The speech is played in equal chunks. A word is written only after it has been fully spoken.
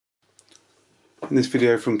In this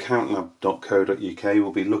video from countlab.co.uk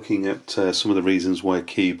we'll be looking at some of the reasons why a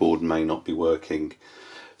keyboard may not be working.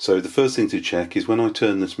 So the first thing to check is when I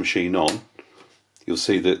turn this machine on, you'll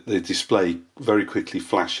see that the display very quickly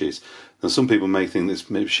flashes. Now some people may think this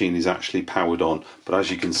machine is actually powered on, but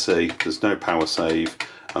as you can see there's no power save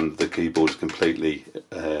and the keyboard is completely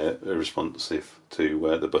irresponsive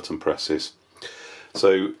to the button presses.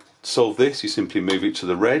 So to solve this, you simply move it to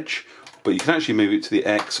the reg, but you can actually move it to the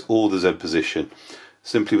X or the Z position.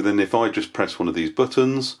 Simply then if I just press one of these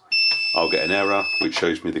buttons, I'll get an error which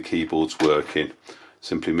shows me the keyboard's working.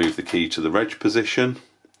 Simply move the key to the reg position,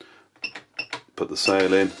 put the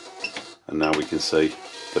sail in, and now we can see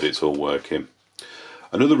that it's all working.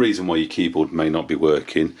 Another reason why your keyboard may not be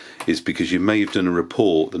working is because you may have done a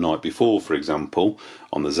report the night before, for example,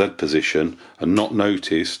 on the Z position and not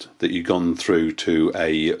noticed that you've gone through to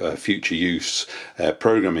a future use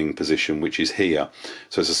programming position, which is here.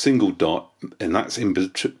 So it's a single dot, and that's in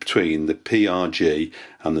between the PRG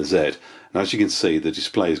and the Z. And as you can see, the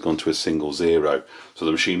display has gone to a single 0. So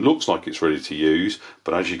the machine looks like it's ready to use,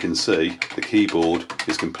 but as you can see, the keyboard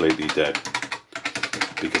is completely dead,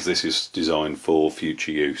 because this is designed for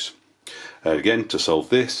future use. Again, to solve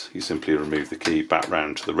this, you simply remove the key back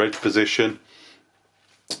round to the reg position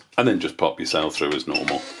and then just pop your sail through as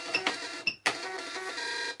normal.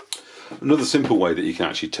 Another simple way that you can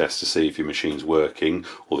actually test to see if your machine's working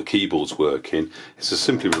or the keyboard's working is to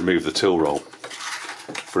simply remove the till roll.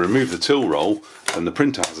 If we remove the till roll, then the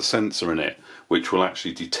printer has a sensor in it which will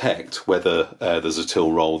actually detect whether there's a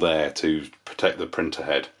till roll there to protect the printer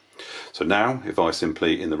head. So now, if I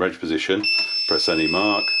simply, in the reg position, press any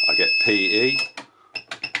mark, I get PE.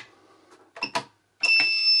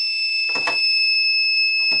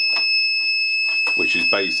 Which is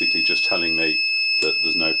basically just telling me that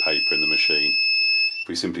there's no paper in the machine. If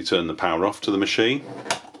we simply turn the power off to the machine,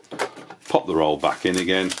 pop the roll back in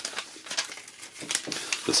again,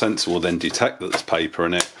 the sensor will then detect that there's paper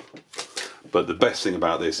in it. But the best thing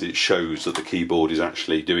about this, it shows that the keyboard is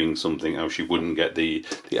actually doing something, else you wouldn't get the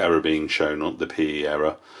error being shown, on the PE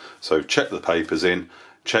error. So check the papers in,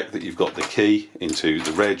 check that you've got the key into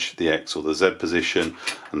the reg, the X or the Z position,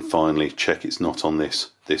 and finally check it's not on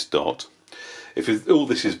this dot. If all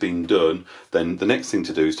this has been done, then the next thing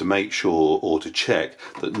to do is to make sure or to check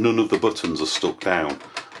that none of the buttons are stuck down.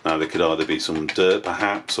 Now there could either be some dirt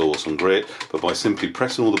perhaps or some grit, but by simply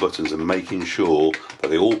pressing all the buttons and making sure that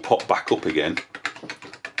they all pop back up again,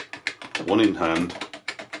 one in hand,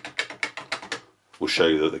 will show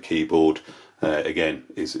you that the keyboard again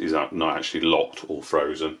is not actually locked or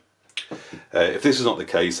frozen. If this is not the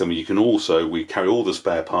case, then we carry all the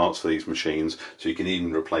spare parts for these machines, so you can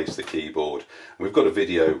even replace the keyboard. And we've got a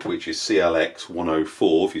video which is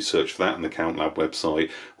CLX104, if you search for that on the CountLab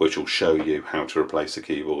website, which will show you how to replace the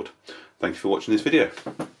keyboard. Thank you for watching this video.